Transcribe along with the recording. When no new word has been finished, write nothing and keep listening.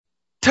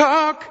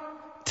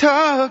Talk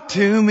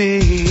to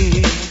me.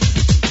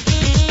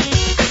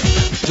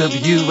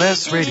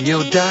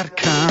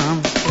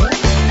 WSRadio.com.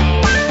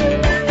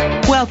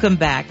 Welcome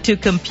back to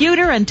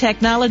Computer and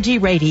Technology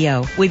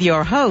Radio with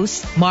your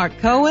hosts, Mark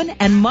Cohen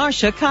and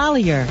Marcia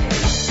Collier.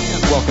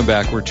 Welcome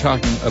back. We're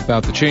talking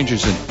about the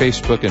changes in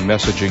Facebook and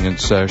messaging and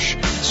such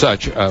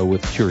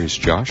with Curious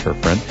Josh, our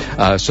friend.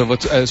 So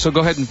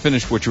go ahead and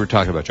finish what you were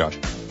talking about, Josh.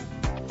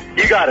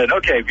 You got it.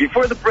 Okay.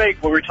 Before the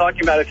break, what we're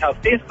talking about is how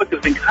Facebook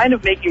has been kind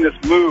of making this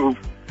move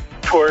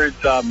towards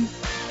kind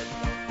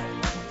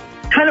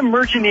of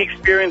merging the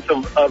experience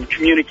of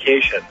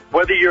communication.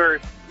 Whether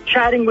you're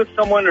chatting with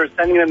someone or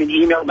sending them an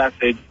email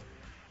message,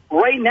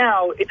 right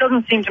now it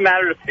doesn't seem to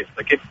matter to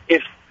Facebook.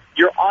 If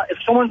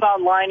someone's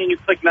online and you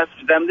click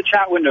message them, the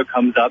chat window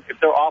comes up.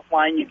 If they're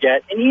offline, you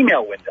get an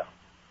email window.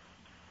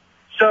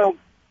 So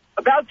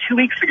about 2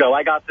 weeks ago,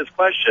 I got this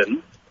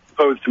question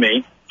posed to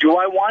me: do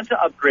I want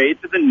to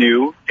upgrade to the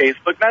new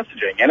Facebook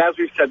messaging? And as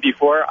we've said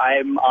before,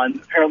 I'm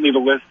on apparently the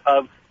list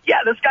of,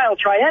 yeah, this guy will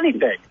try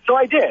anything. So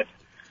I did.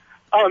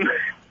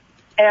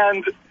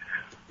 And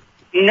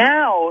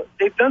now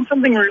they've done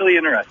something really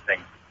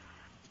interesting.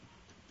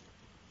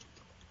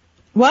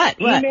 What?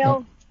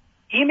 Email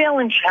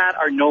and chat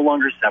are no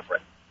longer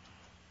separate.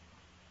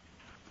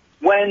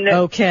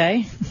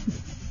 Okay.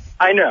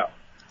 I know.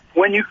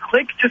 When you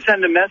click to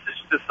send a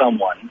message to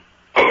someone,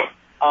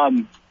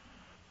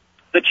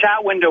 the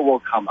chat window will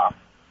come up,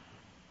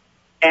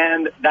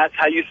 and that's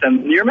how you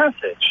send your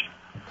message.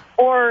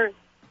 Or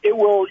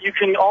you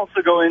can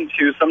also go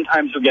into,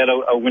 sometimes you'll get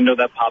a window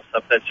that pops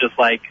up that's just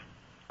like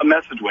a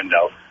message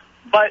window.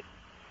 But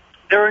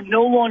there are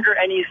no longer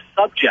any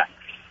subjects.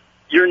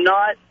 You're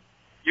not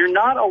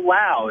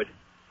allowed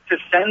to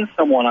send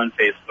someone on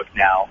Facebook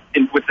now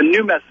with the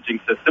new messaging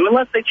system,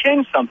 unless they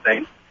change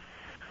something,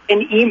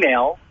 an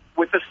email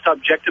with a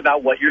subject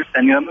about what you're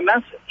sending them a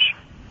message.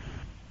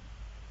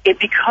 It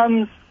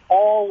becomes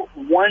all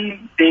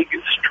one big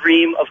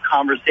stream of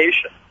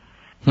conversation.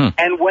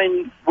 And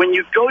when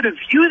you go to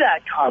view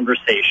that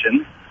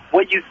conversation,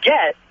 what you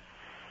get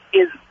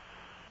is,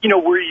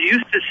 we're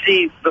used to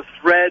see the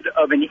thread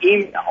of an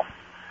email.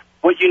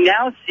 What you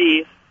now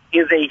see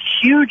is a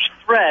huge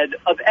thread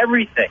of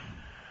everything.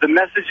 The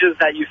messages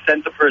that you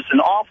sent the person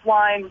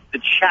offline, the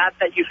chat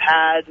that you've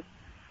had,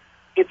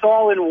 it's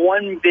all in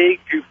one big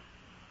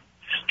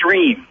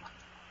stream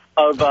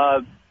of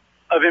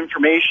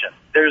information.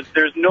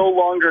 There's no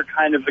longer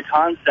kind of the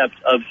concept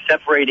of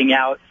separating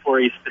out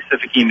for a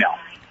specific email.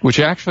 Which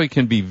actually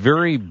can be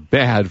very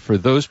bad for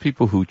those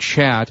people who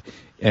chat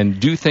and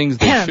do things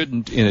they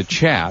shouldn't in a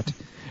chat,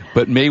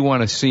 but may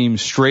want to seem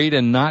straight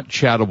and not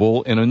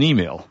chattable in an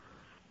email.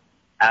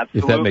 Absolutely.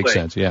 If that makes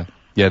sense, yeah.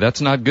 Yeah,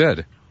 that's not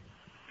good.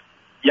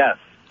 Yes.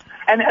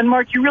 And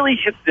Mark, you really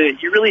hit the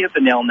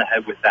nail on the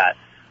head with that.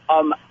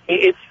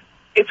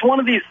 It's one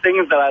of these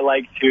things that I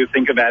like to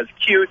think of as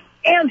cute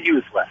and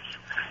useless.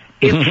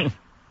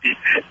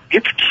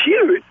 It's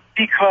cute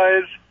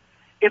because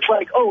it's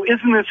like, oh,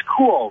 isn't this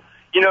cool?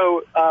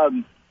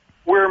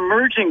 We're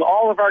merging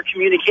all of our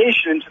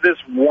communication into this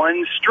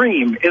one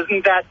stream.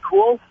 Isn't that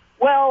cool?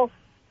 Well,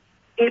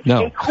 it's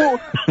a cool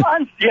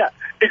concept. Yeah,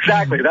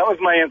 exactly. That was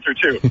my answer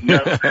too.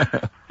 No.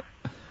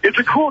 It's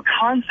a cool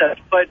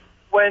concept, but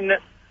when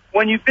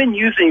you've been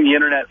using the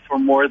internet for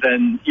more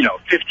than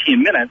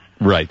 15 minutes,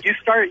 right, you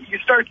start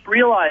to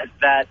realize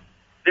that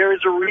there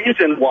is a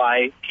reason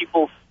why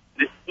people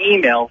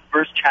email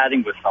first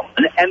chatting with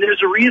someone, and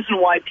there's a reason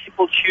why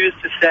people choose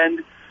to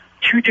send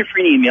two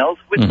different emails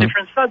with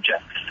different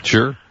subjects.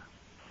 Sure.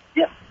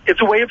 Yeah, it's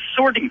a way of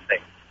sorting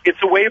things.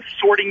 It's a way of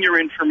sorting your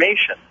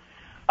information.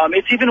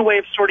 It's even a way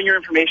of sorting your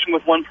information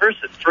with one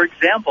person. For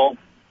example,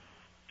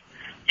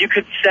 you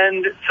could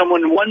send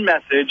someone one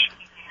message: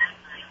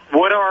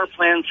 what are our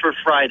plans for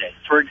Friday?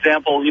 For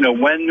example,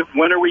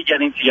 when are we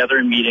getting together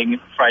and meeting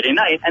Friday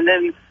night? And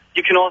then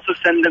you can also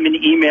send them an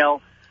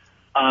email.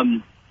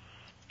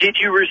 Did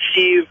you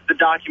receive the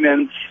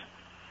documents?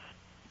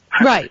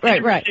 Right.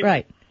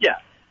 Yeah.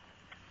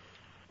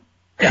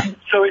 Yeah.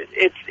 So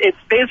it's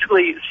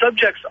basically,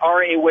 subjects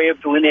are a way of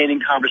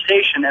delineating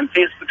conversation, and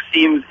Facebook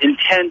seems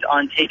intent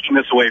on taking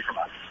this away from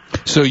us.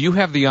 So you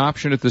have the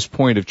option at this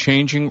point of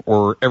changing,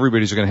 or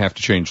everybody's going to have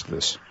to change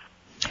this?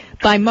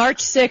 By March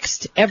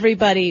 6th,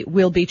 everybody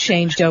will be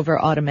changed over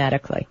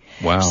automatically.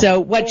 Wow. So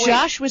what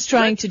Josh was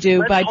trying to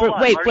do but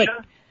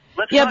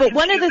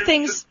one of the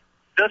things...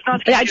 Let's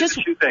not confuse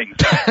the two things.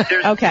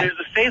 There's a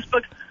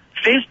Facebook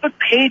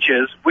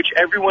pages, which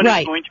everyone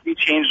is going to be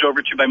changed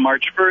over to by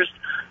March 1st.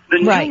 The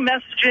new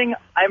messaging,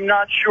 I'm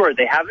not sure.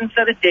 They haven't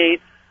set a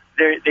date.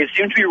 They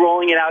seem to be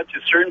rolling it out to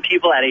certain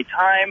people at a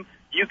time.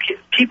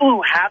 People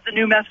who have the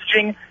new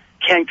messaging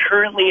can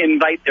currently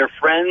invite their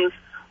friends.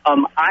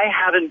 I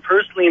haven't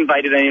personally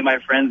invited any of my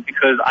friends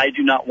because I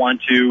do not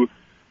want to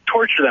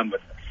torture them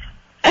with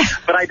this.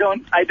 But I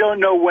don't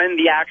know when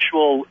the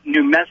actual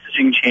new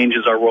messaging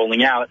changes are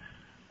rolling out,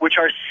 which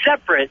are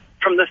separate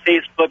from the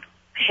Facebook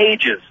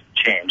pages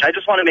change. I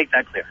just want to make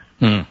that clear.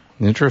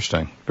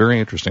 Interesting. Very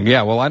interesting.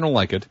 Yeah, well, I don't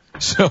like it.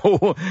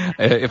 So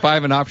if I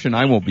have an option,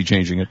 I won't be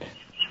changing it.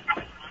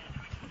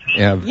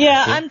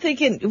 Yeah, I'm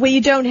thinking, well,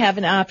 you don't have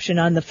an option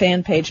on the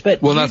fan page,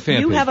 but not fan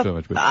you page have so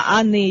much, but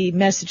on the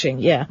messaging,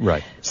 yeah.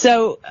 Right.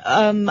 So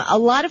a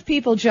lot of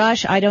people,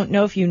 Josh, I don't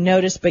know if you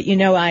noticed, but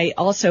I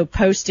also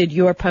posted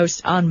your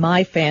post on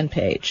my fan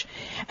page,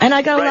 and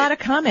I got a lot of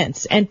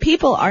comments, and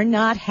people are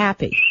not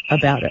happy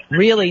about it,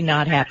 really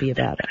not happy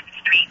about it.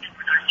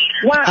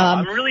 Wow,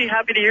 I'm really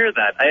happy to hear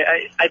that.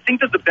 I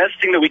think that the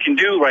best thing that we can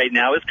do right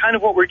now is kind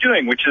of what we're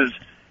doing, which is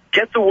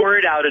get the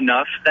word out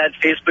enough that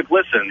Facebook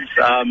listens.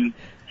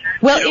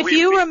 Well, if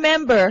you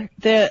remember,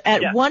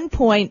 at one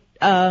point,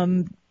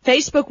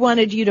 Facebook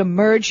wanted you to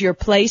merge your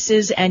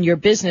places and your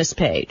business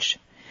page.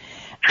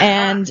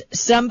 And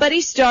somebody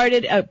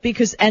started,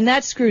 and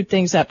that screwed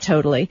things up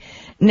totally.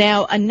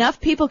 Now, enough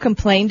people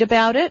complained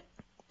about it.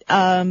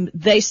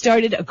 They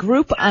started a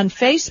group on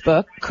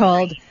Facebook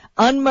called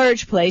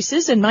Unmerge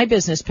Places and My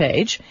Business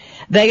Page.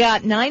 They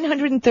got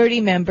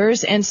 930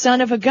 members, and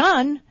son of a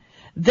gun,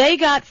 they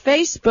got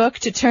Facebook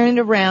to turn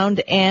around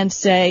and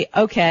say,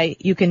 okay,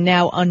 you can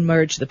now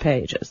unmerge the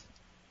pages.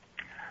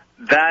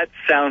 That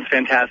sounds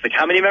fantastic.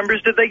 How many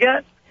members did they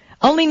get?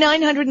 Only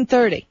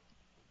 930.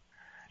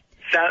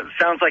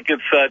 Sounds like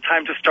it's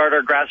time to start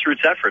our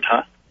grassroots effort,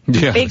 huh?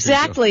 Yeah,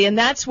 exactly, and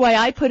that's why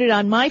I put it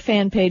on my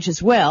fan page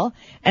as well,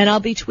 and I'll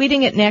be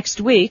tweeting it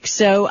next week.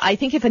 So I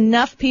think if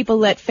enough people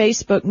let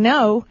Facebook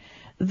know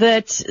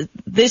that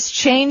this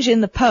change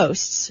in the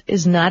posts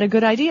is not a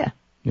good idea.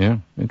 Yeah,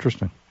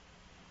 interesting.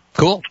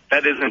 Cool.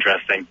 That is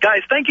interesting.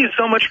 Guys, thank you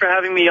so much for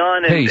having me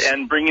on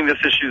and bringing this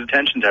issue's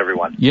attention to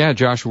everyone. Yeah,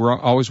 Josh, we're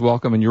always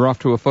welcome. And you're off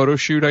to a photo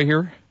shoot, I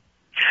hear?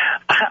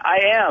 I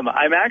am.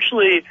 I'm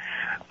actually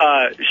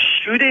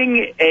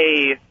shooting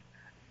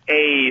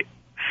a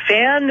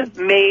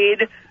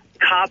fan-made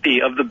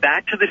copy of the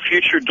Back to the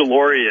Future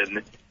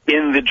DeLorean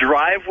in the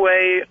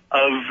driveway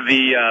of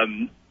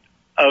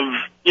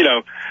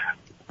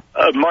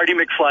Marty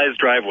McFly's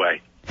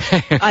driveway.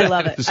 I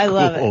love it. I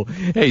love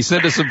it. Hey,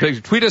 send us some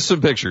pictures. Tweet us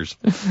some pictures.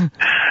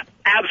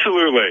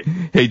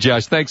 Absolutely. Hey,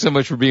 Josh, thanks so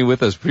much for being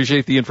with us.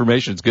 Appreciate the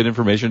information. It's good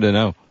information to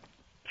know.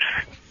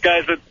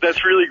 Guys,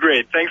 that's really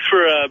great.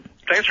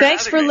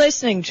 Thanks for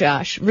listening,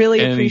 Josh.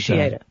 Really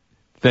appreciate it.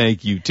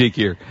 Thank you. Take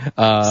care.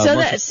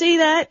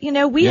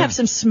 We have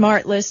some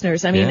smart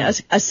listeners. I mean,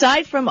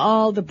 aside from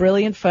all the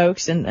brilliant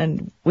folks,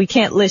 and we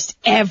can't list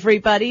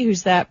everybody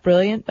who's that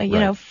brilliant,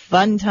 but,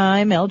 Fun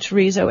Time, El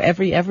Chorizo,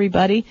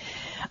 everybody.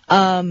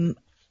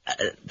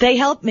 They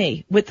help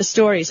me with the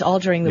stories all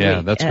during the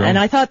week. That's great. And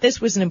I thought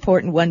this was an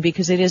important one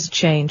because it is a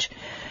change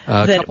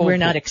that we're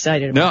not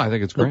excited about. No, I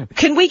think it's great.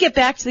 Can we get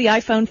back to the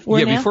iPhone 4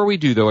 now? Yeah, before we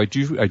do, though, I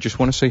just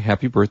want to say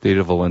happy birthday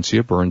to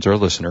Valencia Burns, our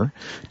listener.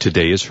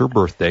 Today is her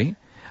birthday.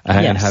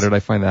 And how did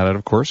I find that out?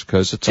 Of course,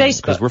 because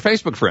we're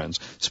Facebook friends.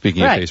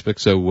 Speaking of Facebook,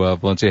 so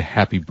Valencia,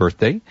 happy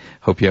birthday!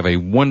 Hope you have a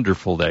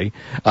wonderful day.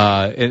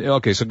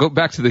 So go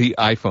back to the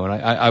iPhone.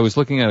 I was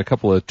looking at a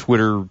couple of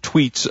Twitter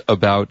tweets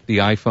about the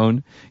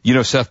iPhone.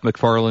 Seth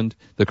MacFarlane,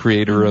 the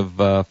creator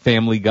of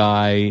Family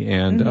Guy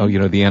and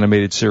the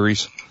animated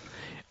series.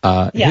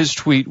 His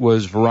tweet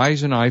was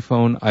Verizon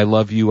iPhone. I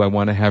love you. I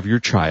want to have your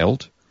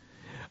child.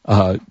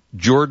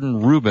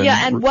 Jordan Rubin.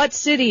 Yeah, and what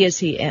city is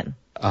he in?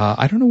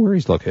 I don't know where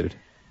he's located.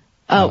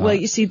 Well,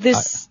 you see,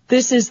 this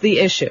is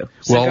the issue.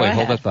 So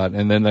hold that thought.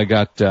 And then I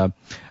got, the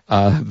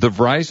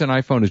Verizon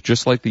iPhone is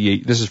just like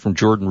this is from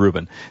Jordan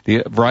Rubin. The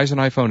Verizon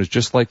iPhone is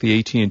just like the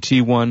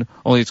AT&T one,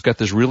 only it's got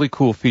this really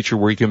cool feature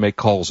where you can make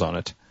calls on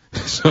it.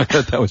 So I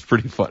thought that was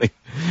pretty funny.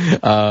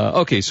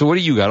 Okay, so what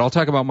do you got? I'll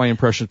talk about my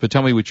impressions, but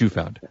tell me what you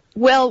found.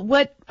 Well,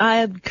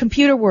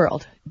 Computer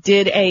World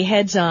did a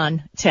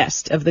heads-on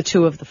test of the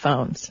two of the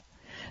phones.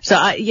 So,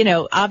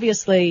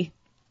 obviously,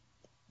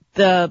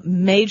 the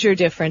major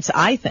difference,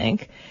 I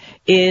think,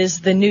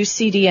 is the new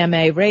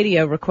CDMA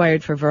radio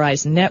required for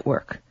Verizon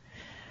Network.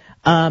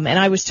 And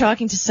I was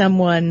talking to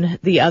someone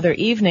the other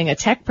evening, a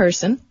tech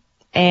person,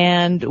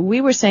 and we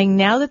were saying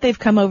now that they've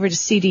come over to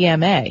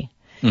CDMA,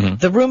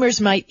 the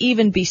rumors might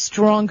even be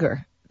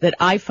stronger that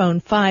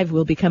iPhone 5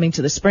 will be coming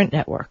to the Sprint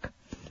network.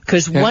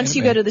 Because once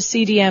you go to the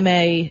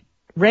CDMA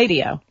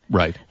radio,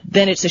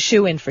 then it's a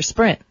shoo-in for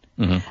Sprint.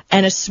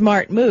 And a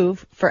smart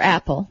move for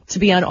Apple to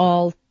be on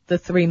all the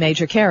three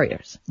major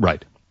carriers.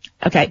 Right.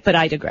 Okay, but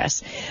I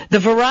digress. The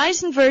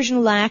Verizon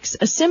version lacks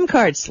a SIM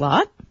card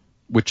slot.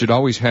 Which it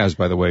always has,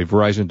 by the way.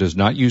 Verizon does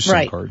not use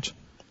SIM cards.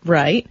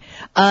 Right.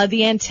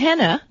 The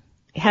antenna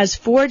has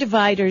 4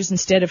 dividers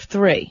instead of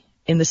 3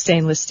 in the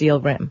stainless steel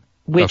rim,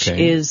 which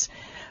is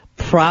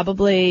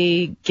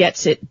probably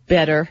gets it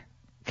better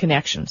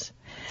connections.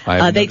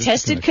 They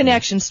tested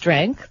connection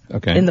strength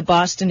in the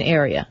Boston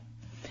area.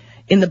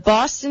 In the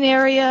Boston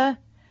area,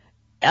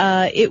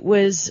 it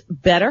was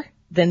better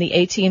than the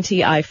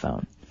AT&T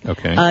iPhone.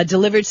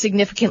 Delivered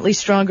significantly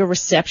stronger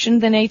reception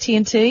than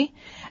AT&T,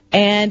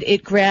 and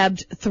it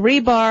grabbed 3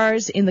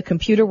 bars in the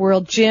Computer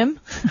World gym,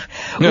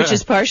 which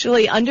is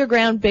partially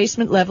underground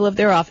basement level of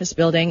their office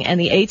building, and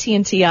the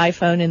AT&T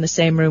iPhone in the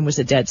same room was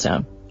a dead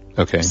zone.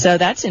 Okay. So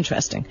that's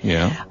interesting.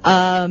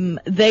 Yeah.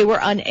 They were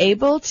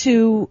unable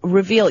to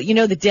reveal,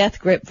 the death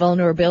grip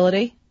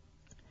vulnerability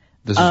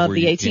of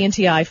the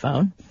AT&T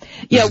iPhone.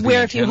 Yeah,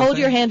 where if you hold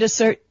your hand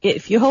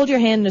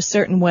in a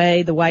certain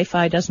way, the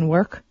Wi-Fi doesn't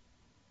work.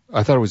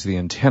 I thought it was the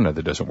antenna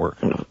that doesn't work.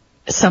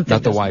 Something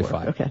not the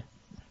Wi-Fi. Work. Okay.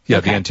 Yeah,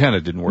 okay. The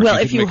antenna didn't work. Well,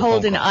 if you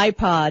hold an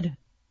iPod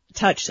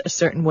touch a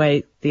certain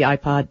way, the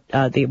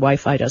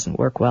Wi-Fi doesn't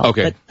work well.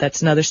 Okay. But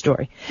that's another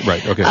story.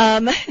 Right,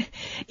 okay.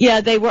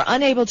 Yeah, they were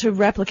unable to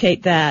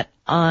replicate that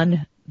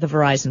on the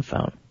Verizon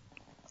phone.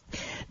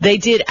 They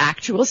did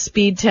actual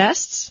speed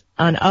tests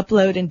on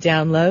upload and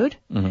download,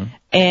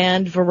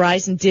 and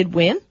Verizon did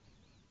win.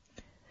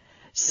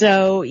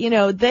 So,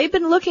 they've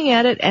been looking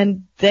at it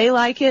and they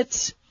like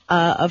it.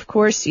 Of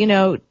course,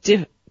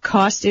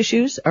 cost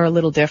issues are a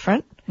little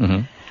different.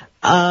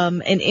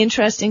 An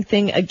interesting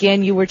thing,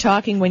 again, you were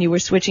talking when you were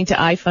switching to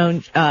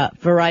iPhone,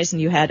 Verizon,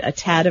 you had a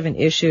tad of an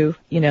issue.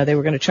 They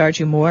were going to charge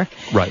you more.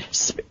 Right.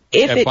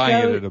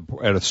 Buying it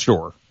at a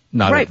store,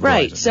 not at Verizon.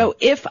 Right. So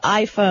if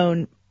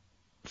iPhone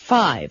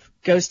 5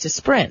 goes to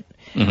Sprint,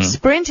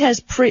 Sprint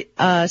has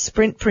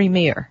Sprint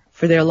Premier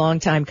for their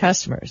longtime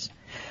customers,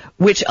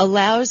 which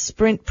allows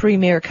Sprint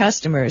Premier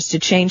customers to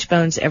change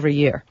phones every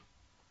year.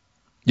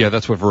 Yeah,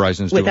 that's what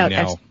Verizon's doing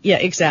now. Yeah,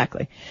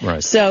 exactly.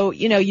 Right. So,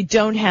 you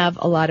don't have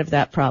a lot of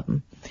that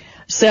problem.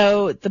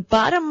 So the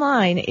bottom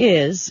line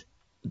is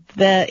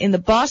that in the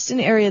Boston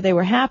area they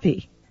were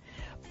happy,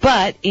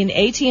 but in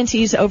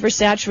AT&T's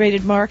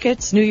oversaturated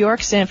markets, New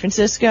York, San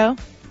Francisco,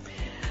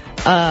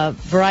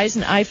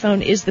 Verizon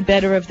iPhone is the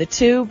better of the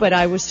two, but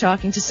I was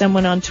talking to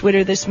someone on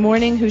Twitter this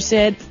morning who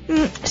said,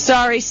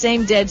 sorry,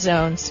 same dead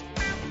zones.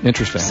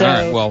 Interesting. So, all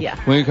right. Well,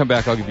 when we come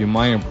back, I'll give you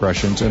my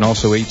impressions and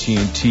also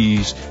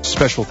AT&T's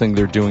special thing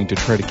they're doing to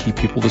try to keep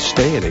people to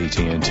stay at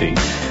AT&T.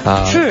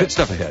 Good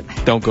stuff ahead.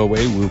 Don't go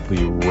away. We'll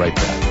be right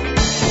back.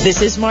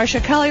 This is Marcia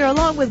Collier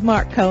along with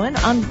Mark Cohen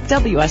on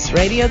WS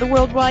Radio, the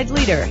worldwide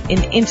leader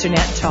in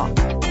Internet talk.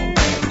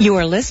 You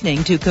are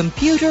listening to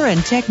Computer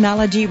and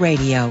Technology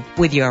Radio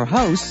with your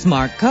hosts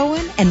Mark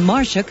Cohen and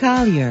Marcia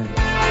Collier.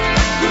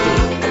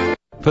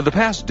 For the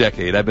past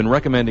decade, I've been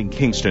recommending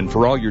Kingston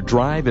for all your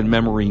drive and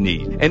memory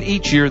need, and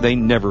each year they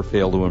never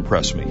fail to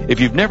impress me.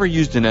 If you've never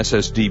used an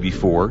SSD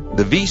before,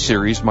 the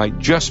V-Series might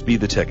just be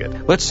the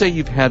ticket. Let's say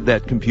you've had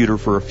that computer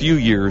for a few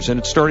years and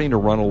it's starting to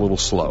run a little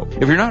slow.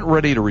 If you're not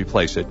ready to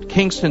replace it,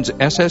 Kingston's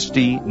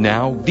SSD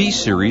Now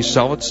V-Series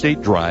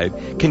solid-state drive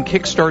can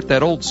kickstart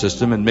that old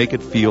system and make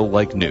it feel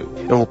like new.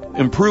 It'll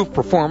improve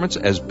performance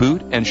as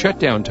boot and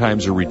shutdown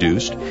times are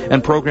reduced,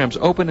 and programs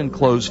open and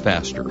close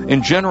faster.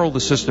 In general, the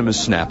system is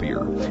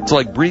snappier. It's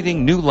like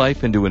breathing new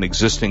life into an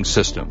existing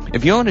system.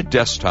 If you own a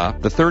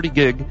desktop, the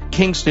 30-gig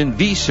Kingston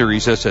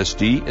V-Series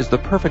SSD is the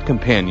perfect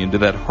companion to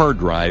that hard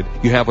drive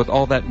you have with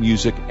all that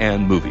music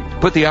and movie.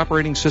 Put the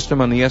operating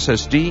system on the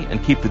SSD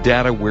and keep the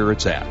data where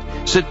it's at.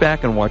 Sit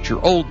back and watch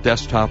your old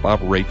desktop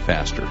operate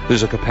faster.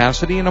 There's a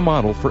capacity and a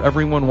model for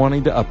everyone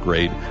wanting to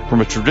upgrade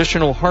from a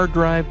traditional hard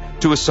drive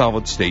to a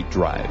solid-state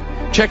drive.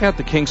 Check out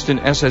the Kingston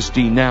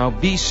SSD Now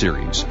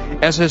V-Series.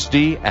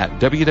 SSD at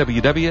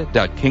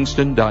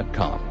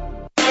www.kingston.com.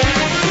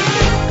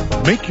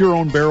 Make your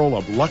own barrel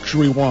of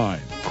luxury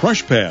wine.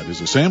 Crush Pad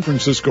is a San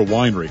Francisco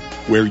winery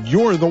where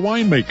you're the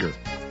winemaker.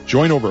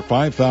 Join over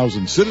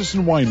 5,000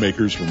 citizen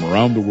winemakers from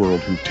around the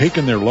world who've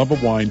taken their love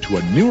of wine to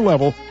a new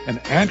level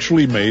and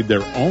actually made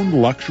their own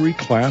luxury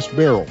class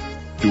barrel.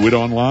 Do it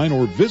online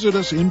or visit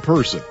us in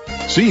person.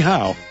 See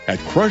how at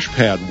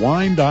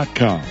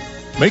crushpadwine.com.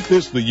 Make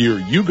this the year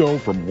you go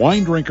from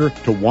wine drinker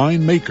to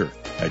winemaker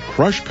at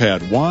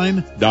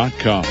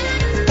crushpadwine.com.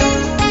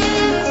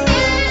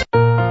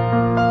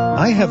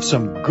 I have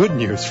some good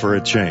news for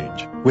a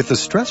change. With the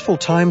stressful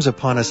times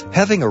upon us,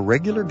 having a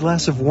regular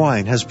glass of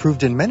wine has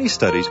proved in many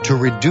studies to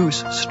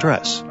reduce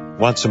stress.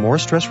 Want some more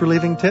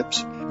stress-relieving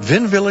tips?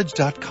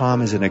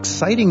 VinVillage.com is an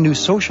exciting new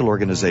social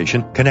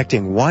organization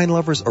connecting wine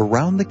lovers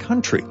around the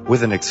country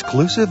with an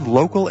exclusive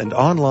local and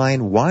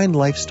online wine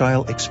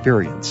lifestyle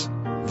experience.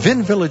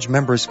 Vin Village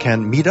members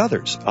can meet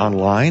others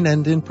online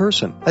and in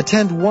person,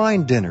 attend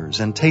wine dinners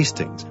and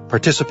tastings,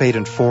 participate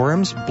in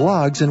forums,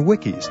 blogs, and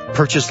wikis,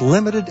 purchase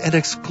limited and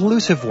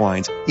exclusive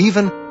wines,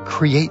 even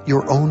create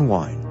your own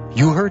wine.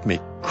 You heard me.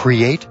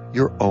 Create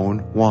your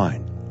own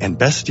wine. And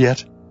best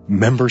yet,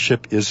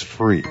 membership is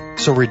free.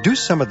 So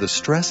reduce some of the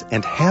stress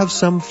and have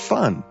some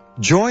fun.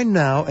 Join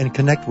now and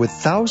connect with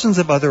thousands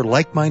of other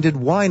like-minded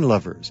wine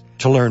lovers.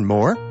 To learn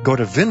more, go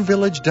to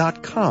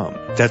vinvillage.com.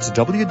 That's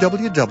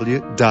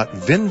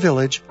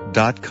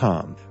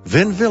www.vinvillage.com.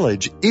 Vin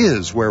Village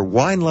is where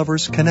wine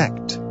lovers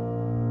connect.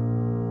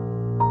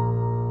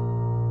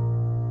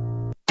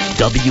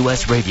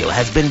 WS Radio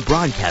has been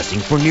broadcasting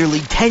for nearly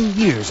 10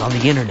 years on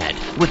the internet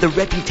with a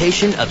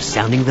reputation of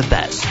sounding the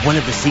best. One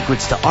of the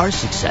secrets to our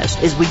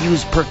success is we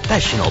use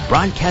professional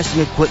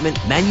broadcasting equipment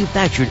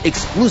manufactured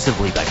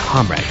exclusively by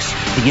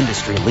Comrex, the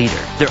industry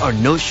leader. There are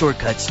no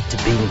shortcuts to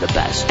being the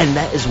best, and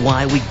that is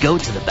why we go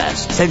to the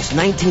best. Since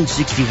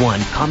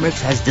 1961,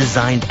 Comrex has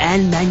designed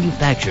and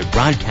manufactured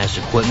broadcast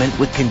equipment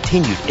with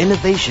continued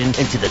innovation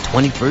into the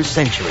 21st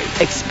century.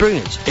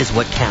 Experience is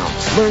what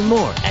counts. Learn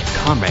more at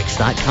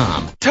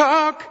Comrex.com.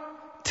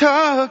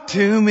 Talk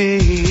to me.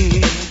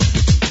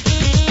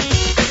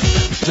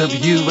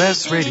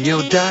 WSRadio.com.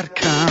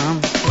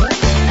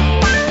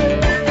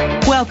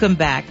 Welcome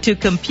back to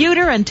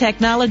Computer and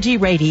Technology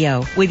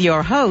Radio with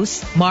your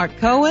hosts, Mark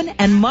Cohen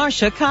and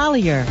Marsha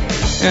Collier.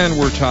 And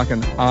we're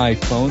talking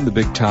iPhone, the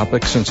big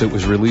topic, since it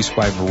was released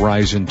by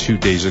Verizon 2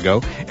 days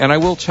ago. And I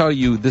will tell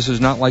you, this is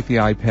not like the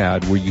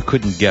iPad where you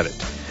couldn't get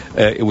it.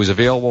 It was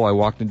available. I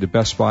walked into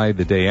Best Buy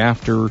the day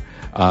after.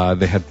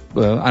 They had,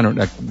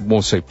 I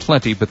won't say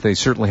plenty, but they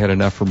certainly had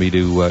enough for me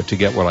to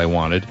get what I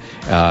wanted,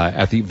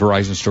 at the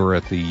Verizon store,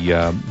 at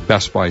the,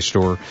 Best Buy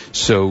store.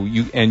 So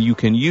you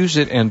can use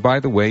it. And by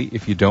the way,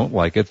 if you don't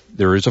like it,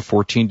 there is a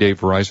 14-day,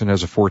 Verizon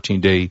has a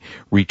 14-day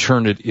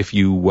return it if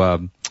you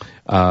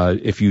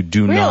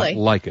do not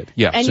like it.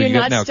 Yeah. And so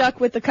you're not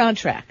stuck with the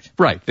contract.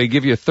 Right. They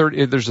give you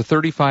there's a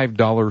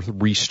 $35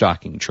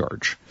 restocking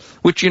charge,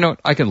 which,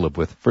 I can live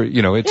with for,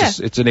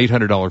 it's an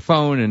 $800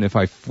 phone. And if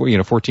I,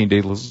 14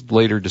 days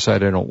later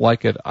decide I don't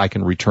like it, I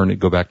can return it,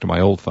 go back to my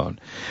old phone.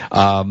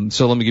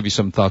 So let me give you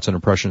some thoughts and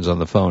impressions on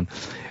the phone.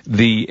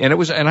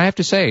 And I have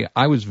to say,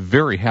 I was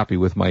very happy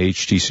with my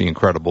HTC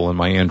Incredible and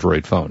my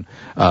Android phone.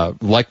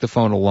 Liked the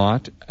phone a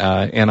lot,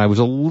 and I was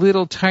a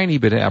little tiny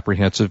bit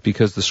apprehensive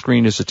because the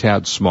screen is a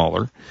tad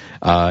smaller.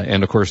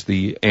 And of course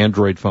the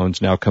Android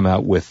phones now come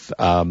out with,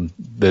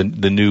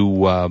 the new,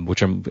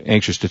 which I'm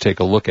anxious to take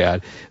a look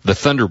at, the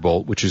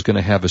Thunderbolt, which is going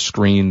to have a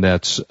screen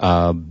that's,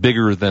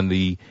 bigger than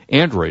the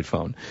Android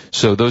phone.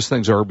 So those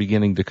things are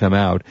beginning to come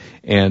out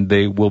and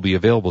they will be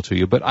available to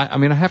you. But I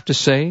have to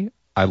say,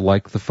 I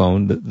like the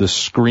phone. The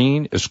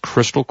screen is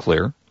crystal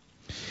clear.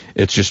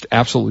 It's just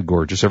absolutely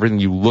gorgeous. Everything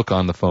you look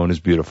on the phone is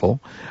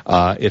beautiful.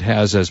 It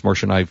has, as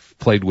Marsha and I have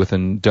played with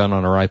and done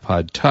on our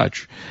iPod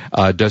Touch,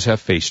 does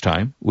have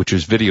FaceTime, which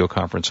is video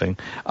conferencing.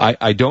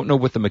 I don't know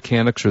what the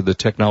mechanics or the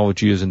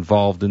technology is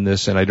involved in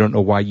this, and I don't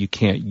know why you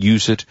can't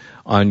use it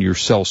on your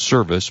cell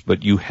service,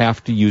 but you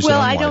have to use it on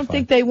Wi-Fi. Well,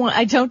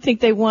 I don't think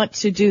they want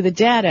to do the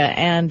data,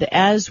 and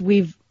as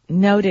we've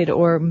noted,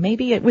 or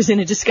maybe it was in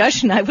a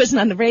discussion, I wasn't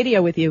on the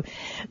radio with you,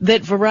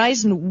 that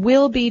Verizon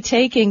will be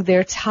taking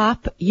their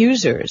top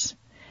users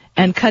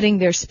and cutting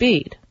their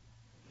speed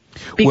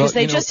because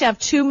they just have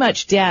too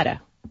much data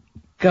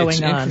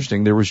going on. It's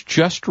interesting. There was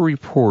just a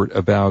report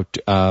about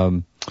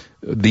the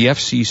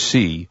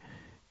FCC.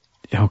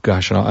 Oh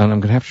gosh, and I'm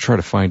going to have to try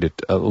to find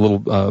it a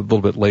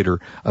little bit later.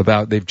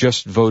 About they've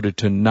just voted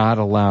to not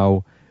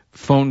allow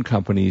phone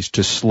companies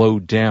to slow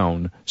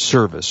down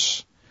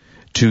service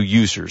to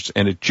users,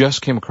 and it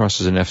just came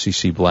across as an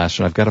FCC blast,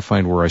 and I've got to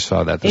find where I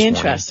saw that this morning.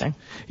 Interesting.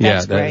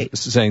 That's great.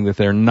 Saying that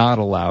they're not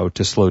allowed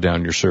to slow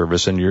down your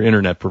service and your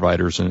internet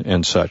providers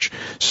and such.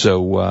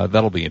 So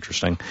that'll be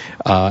interesting.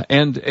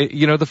 And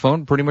the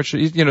phone pretty much,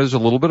 there's a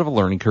little bit of a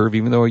learning curve,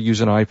 even though I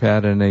use an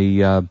iPad and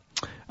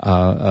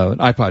an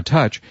iPod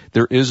Touch.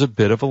 There is a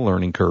bit of a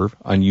learning curve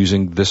on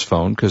using this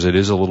phone because it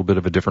is a little bit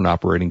of a different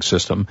operating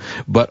system.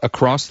 But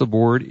across the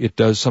board, it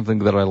does something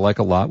that I like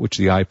a lot, which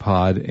the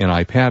iPod and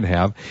iPad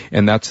have,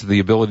 and that's the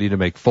ability to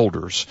make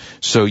folders.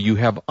 So you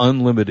have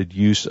unlimited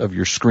use of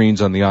your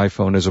screens on the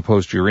iPhone as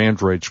opposed to your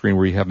Android screen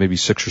where you have maybe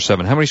 6 or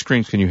 7. How many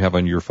screens can you have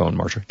on your phone,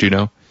 Marsha? Do you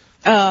know?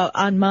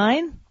 On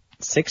mine?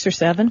 6 or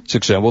 7. 6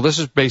 or 7. Well, this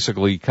is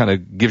basically kind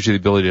of gives you the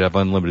ability to have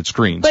unlimited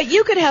screens. But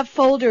you could have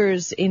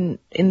folders in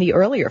the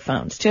earlier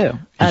phones too. You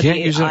can't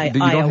use it. You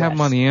don't have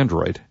them on the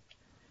Android.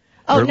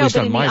 Oh no, but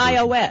in the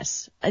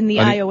iOS. In the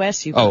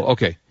iOS, you. Oh,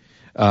 okay.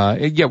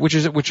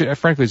 Which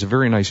frankly is a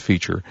very nice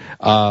feature.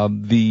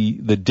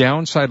 The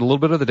downside, a little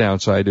bit of the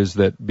downside is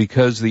that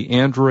because the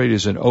Android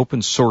is an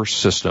open source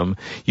system,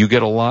 you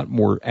get a lot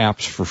more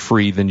apps for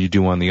free than you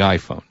do on the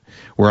iPhone.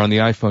 Where on the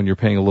iPhone you're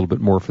paying a little bit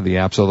more for the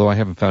apps, although I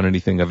haven't found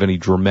anything of any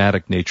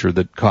dramatic nature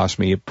that cost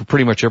me.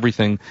 Pretty much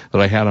everything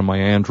that I had on my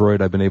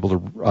Android I've been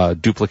able to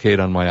duplicate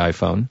on my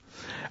iPhone.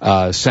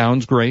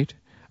 Sounds great.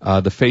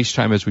 The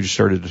FaceTime, as we just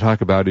started to talk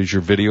about, is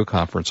your video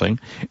conferencing,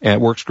 and it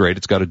works great.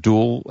 It's got a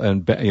dual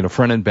and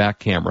front and back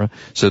camera,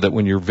 so that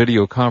when you're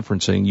video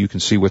conferencing, you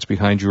can see what's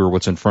behind you or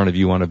what's in front of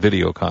you on a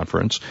video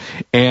conference.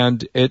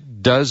 And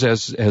it does,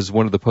 as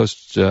one of the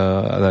posts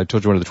that I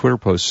told you, one of the Twitter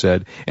posts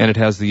said, and it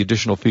has the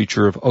additional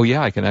feature of,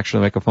 I can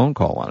actually make a phone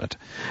call on it.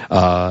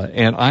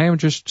 And I am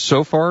just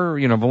so far,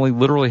 I've only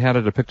literally had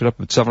it. I picked it up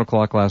at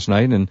 7:00 last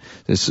night and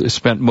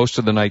spent most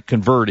of the night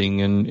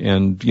converting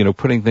and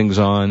putting things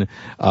on.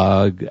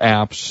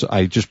 Apps.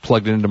 I just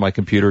plugged it into my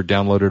computer,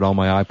 downloaded all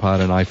my iPod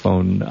and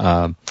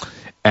iPhone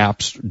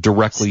apps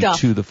directly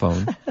to the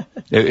phone.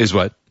 Is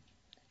what?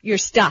 Your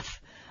stuff.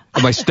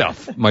 My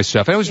stuff. And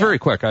it was very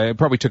quick. I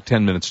probably took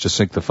 10 minutes to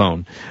sync the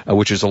phone,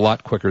 which is a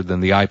lot quicker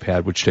than the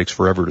iPad, which takes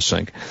forever to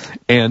sync.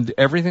 And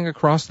everything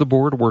across the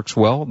board works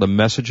well. The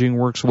messaging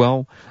works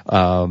well.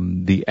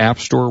 The App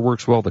Store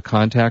works well. The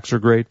contacts are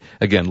great.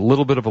 Again, a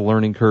little bit of a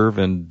learning curve,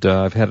 and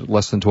I've had it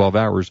less than 12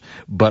 hours,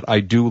 but I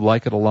do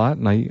like it a lot,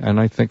 and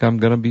I think I'm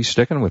going to be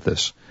sticking with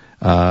this.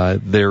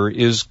 There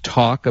is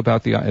talk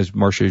about as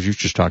Marcia, as you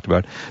just talked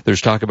about,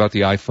 there's talk about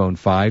the iPhone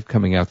 5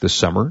 coming out this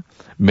summer.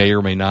 May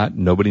or may not.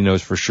 Nobody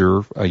knows for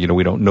sure.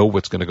 We don't know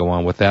what's going to go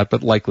on with that,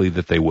 but likely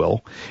that they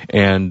will.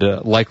 And,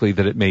 likely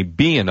that it may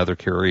be another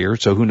carrier.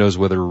 So who knows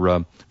whether,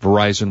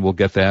 Verizon will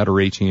get that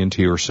or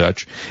AT&T or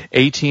such.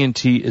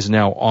 AT&T is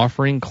now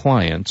offering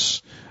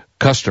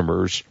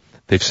customers,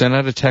 they've sent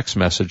out a text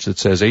message that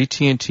says,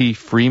 AT&T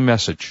free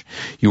message.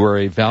 You are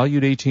a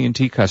valued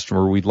AT&T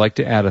customer. We'd like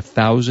to add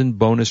 1,000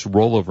 bonus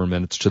rollover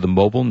minutes to the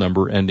mobile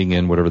number ending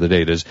in whatever the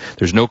date is.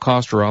 There's no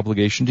cost or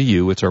obligation to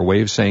you. It's our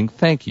way of saying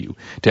thank you.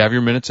 To have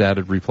your minutes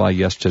added, reply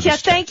yes to this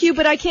text. Thank you,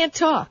 but I can't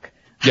talk.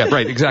 Yeah,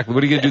 right, exactly.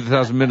 What are you going to do with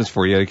 1,000 minutes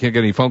for? You can't get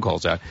any phone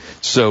calls out.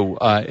 So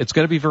it's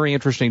going to be very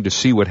interesting to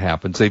see what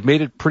happens. They've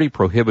made it pretty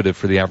prohibitive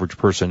for the average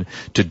person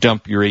to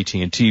dump your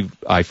AT&T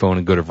iPhone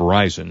and go to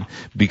Verizon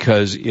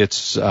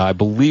because I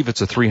believe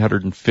it's a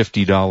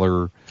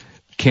 $350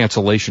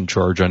 cancellation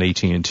charge on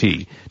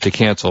AT&T to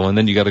cancel, and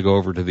then you got to go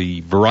over to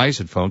the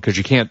Verizon phone because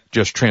you can't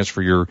just transfer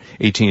your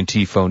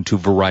AT&T phone to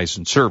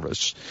Verizon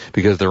service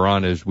because they're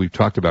on, as we've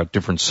talked about,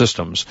 different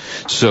systems.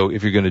 So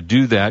if you're going to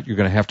do that, you're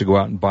going to have to go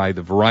out and buy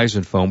the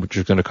Verizon phone, which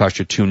is going to cost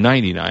you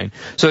 $299.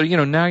 So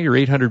now you're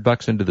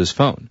 $800 into this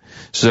phone.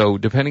 So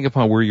depending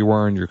upon where you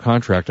are in your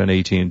contract on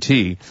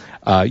AT&T,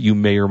 you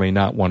may or may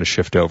not want to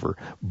shift over.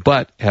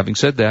 But having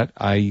said that,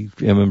 I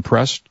am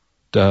impressed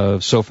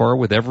so far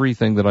with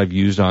everything that I've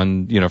used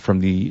on, from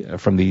the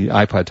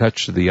iPod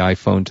Touch to the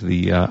iPhone to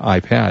the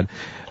iPad.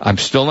 I'm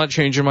still not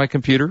changing my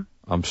computer.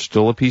 I'm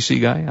still a PC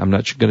guy. I'm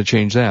not going to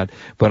change that.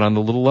 But on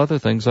the little other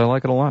things, I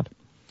like it a lot.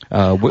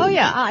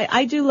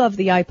 I do love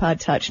the iPod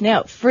Touch.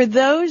 Now, for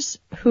those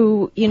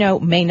who,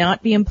 may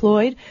not be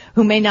employed,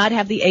 who may not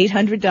have the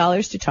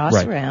 $800 to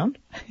toss around,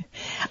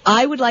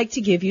 I would like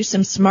to give you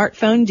some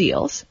smartphone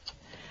deals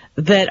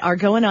that are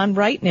going on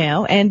right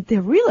now, and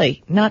they're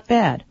really not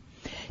bad.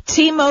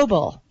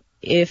 T-Mobile,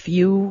 if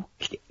you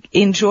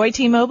enjoy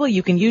T-Mobile,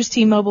 you can use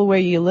T-Mobile where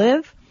you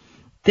live.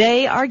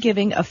 They are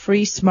giving a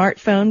free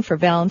smartphone for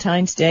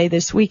Valentine's Day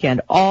this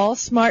weekend. All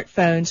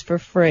smartphones for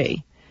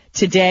free.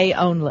 Today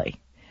only.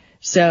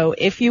 So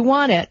if you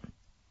want it,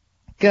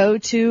 go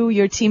to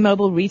your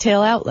T-Mobile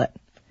retail outlet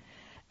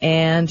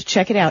and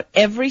check it out.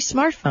 Every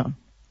smartphone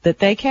that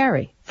they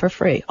carry for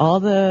free. All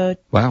the,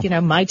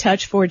 My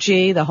Touch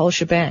 4G, the whole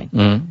shebang.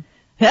 Mm-hmm.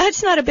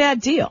 That's not a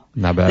bad deal.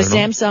 Not bad at all. The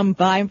Samsung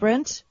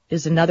Vibrant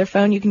is another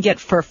phone you can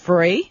get for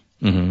free.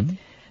 Mm-hmm.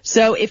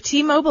 So if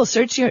T-Mobile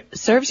serves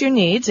your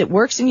needs, it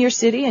works in your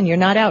city, and you're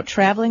not out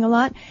traveling a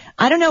lot.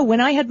 I don't know,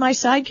 when I had my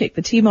Sidekick,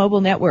 the T-Mobile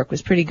network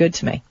was pretty good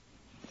to me.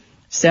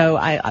 So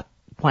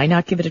why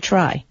not give it a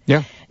try?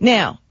 Yeah.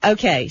 Now,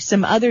 okay,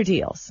 some other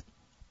deals.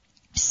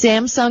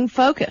 Samsung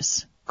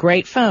Focus.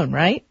 Great phone,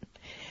 right?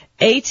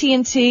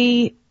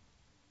 AT&T,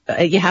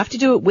 you have to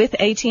do it with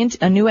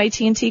a new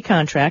AT&T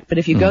contract, but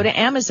if you go to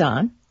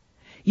Amazon,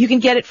 you can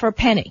get it for a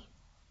penny.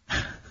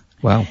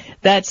 Wow.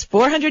 That's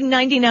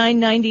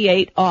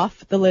 $499.98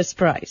 off the list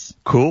price.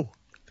 Cool.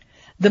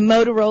 The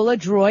Motorola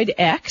Droid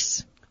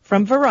X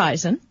from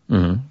Verizon.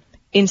 Mm-hmm.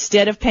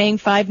 Instead of paying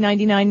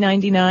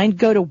 $599.99,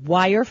 go to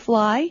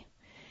Wirefly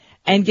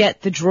and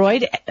get the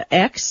Droid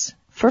X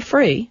for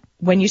free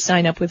when you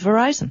sign up with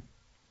Verizon.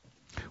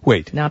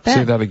 Wait. Not bad.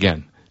 Say that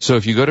again. So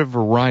if you go to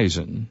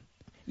Verizon...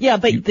 Yeah,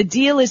 but the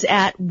deal is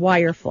at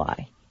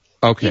Wirefly.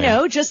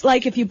 Okay. Just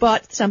like if you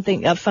bought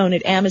a phone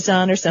at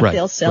Amazon or something,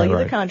 they'll sell you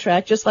the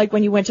contract, just like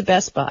when you went to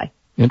Best Buy.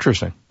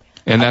 Interesting.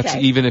 And that's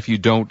even if you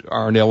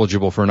aren't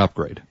eligible for an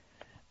upgrade.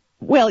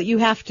 Well, you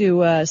have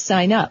to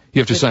sign up. You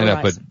have to sign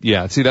up, but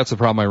that's the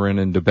problem I ran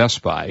into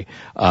Best Buy,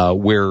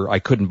 where I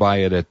couldn't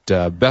buy it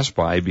at Best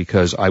Buy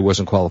because I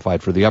wasn't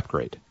qualified for the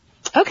upgrade.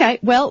 Okay,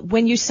 well,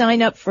 when you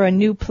sign up for a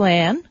new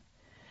plan,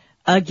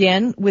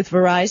 again, with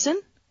Verizon,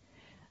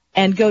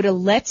 and go to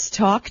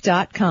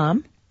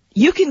letstalk.com,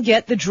 you can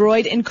get the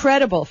Droid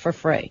Incredible for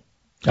free.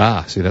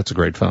 See, that's a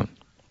great phone.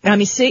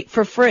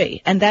 For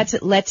free, and that's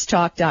at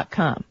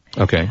letstalk.com.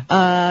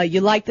 Okay.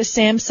 You like the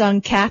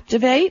Samsung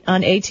Captivate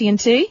on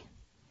AT&T?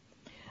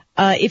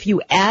 If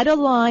you add a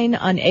line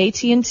on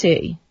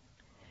AT&T,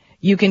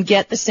 you can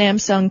get the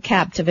Samsung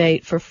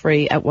Captivate for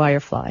free at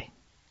Wirefly.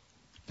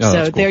 Oh,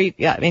 so cool. there you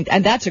go.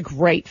 And that's a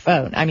great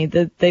phone.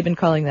 They've been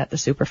calling that the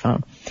super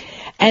phone.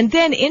 And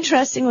then,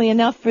 interestingly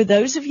enough, for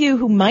those of you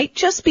who might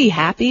just be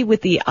happy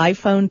with the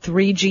iPhone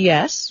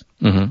 3GS,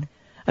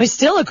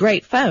 still a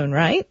great phone,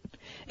 right?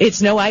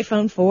 It's no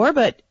iPhone 4,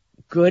 but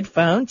good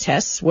phone,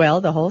 tests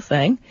well, the whole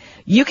thing.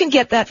 You can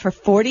get that for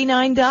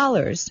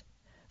 $49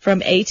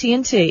 from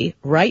AT&T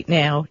right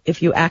now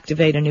if you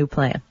activate a new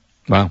plan.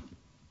 Wow.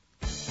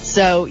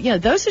 So,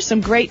 those are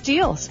some great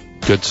deals.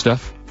 Good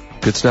stuff.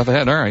 Good stuff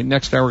ahead. All right,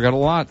 next hour we got a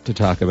lot to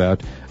talk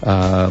about.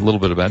 A little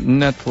bit about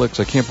Netflix.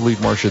 I can't believe,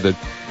 Marcia, that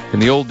in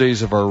the old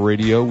days of our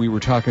radio, we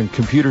were talking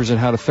computers and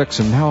how to fix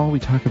them. Now all we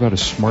talk about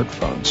is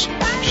smartphones.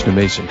 Just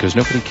amazing, because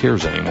nobody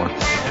cares anymore.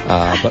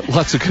 But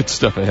lots of good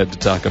stuff ahead to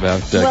talk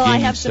about. Well, I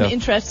have some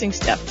interesting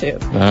stuff, too.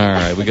 All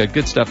right, we got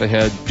good stuff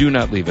ahead. Do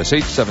not leave us.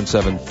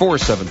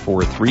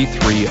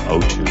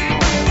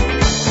 877-474-3302.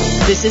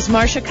 This is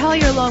Marcia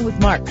Collier along with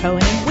Mark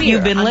Cohen.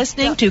 You've been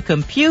listening to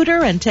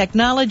Computer and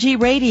Technology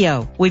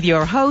Radio with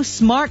your hosts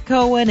Mark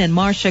Cohen and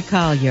Marcia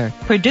Collier.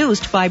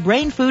 Produced by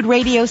Brain Food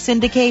Radio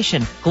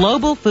Syndication.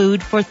 Global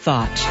food for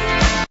thought.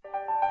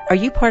 Are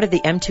you part of the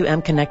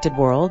M2M connected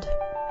world?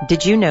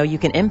 Did you know you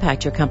can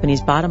impact your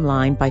company's bottom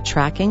line by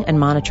tracking and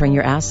monitoring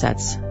your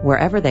assets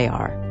wherever they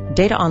are?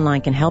 Data Online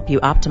can help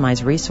you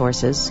optimize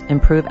resources,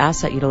 improve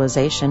asset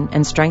utilization,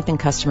 and strengthen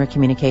customer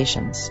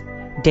communications.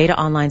 Data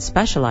Online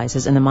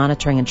specializes in the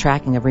monitoring and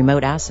tracking of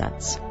remote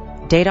assets.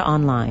 Data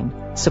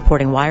Online,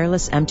 supporting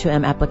wireless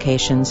M2M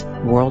applications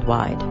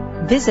worldwide.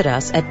 Visit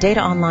us at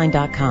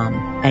dataonline.com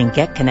and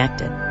get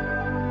connected.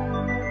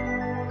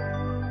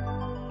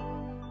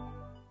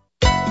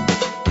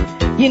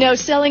 You know,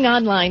 selling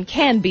online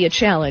can be a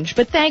challenge,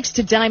 but thanks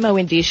to Dymo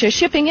Indicia,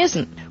 shipping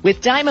isn't.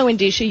 With Dymo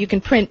Indicia, you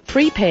can print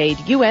prepaid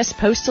U.S.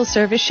 Postal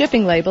Service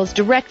shipping labels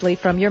directly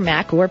from your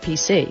Mac or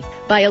PC.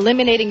 By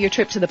eliminating your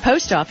trip to the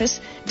post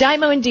office,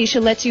 Dymo Indicia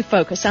lets you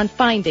focus on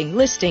finding,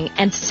 listing,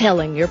 and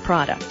selling your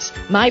products.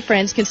 My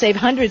friends can save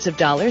hundreds of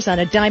dollars on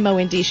a Dymo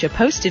Indicia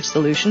postage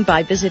solution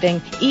by visiting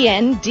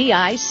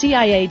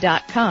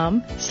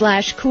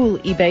endicia.com/cool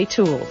eBay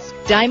tools.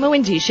 Dymo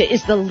Indicia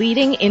is the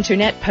leading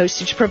internet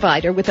postage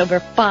provider with over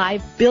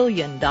 $5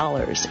 billion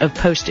of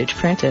postage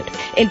printed.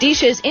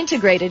 Indicia is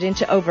integrated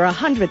into over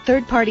 100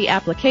 third-party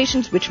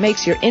applications, which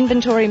makes your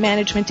inventory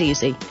management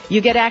easy. You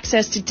get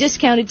access to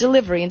discounted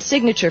delivery and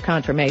signature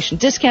confirmation,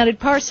 discounted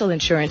parcel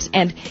insurance,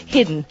 and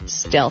hidden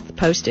stealth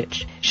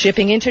postage.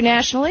 Shipping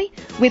internationally?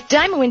 With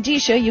Dymo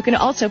Indicia, you can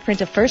also print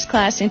a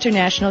first-class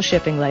international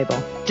shipping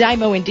label.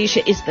 Dymo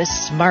Indicia is the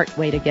smart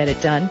way to get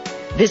it done.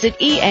 Visit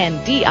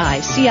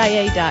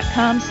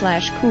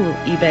endicia.com/cool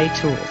eBay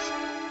tools.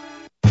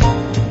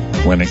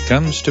 When it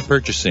comes to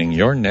purchasing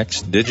your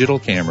next digital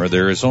camera,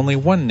 there is only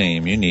one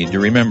name you need to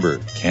remember: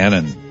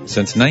 Canon.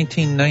 Since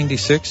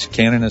 1996,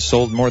 Canon has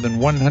sold more than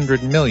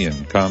 100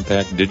 million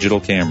compact digital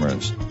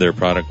cameras. Their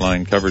product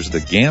line covers the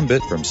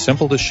gambit from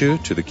simple to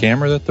shoot to the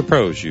camera that the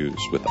pros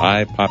use, with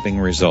eye-popping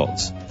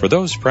results. For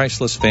those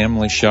priceless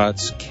family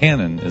shots,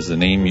 Canon is the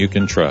name you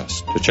can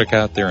trust. To check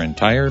out their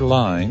entire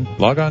line,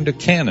 log on to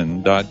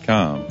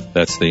Canon.com.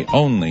 That's the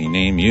only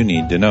name you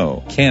need to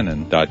know: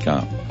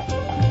 Canon.com.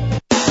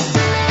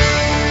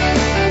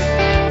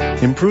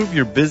 Improve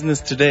your business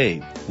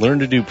today. Learn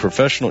to do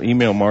professional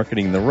email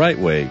marketing the right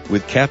way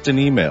with Captain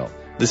Email.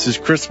 This is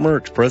Chris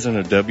Mertz,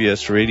 president of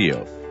WS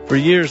Radio. For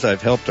years,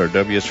 I've helped our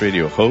WS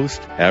Radio hosts,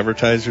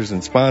 advertisers,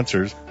 and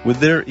sponsors with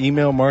their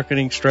email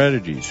marketing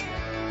strategies.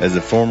 As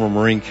a former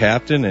Marine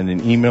captain and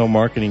an email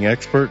marketing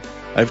expert,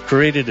 I've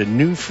created a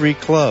new free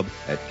club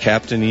at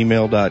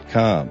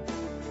CaptainEmail.com.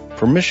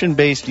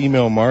 Permission-based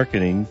email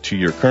marketing to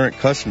your current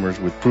customers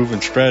with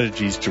proven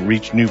strategies to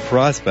reach new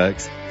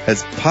prospects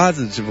has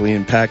positively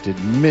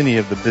impacted many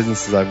of the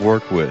businesses I've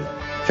worked with.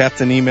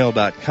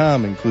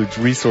 CaptainEmail.com includes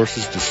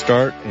resources to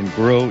start and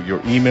grow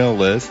your email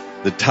list,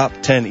 the top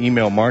 10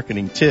 email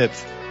marketing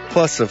tips,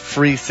 plus a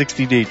free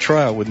 60-day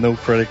trial with no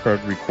credit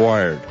card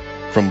required.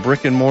 From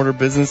brick-and-mortar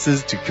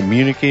businesses to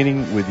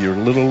communicating with your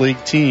Little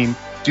League team,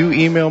 do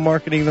email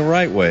marketing the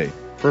right way,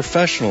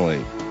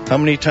 professionally. How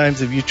many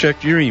times have you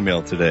checked your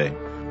email today?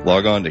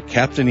 Log on to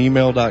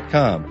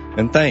CaptainEmail.com,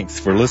 and thanks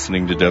for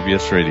listening to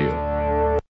WS Radio.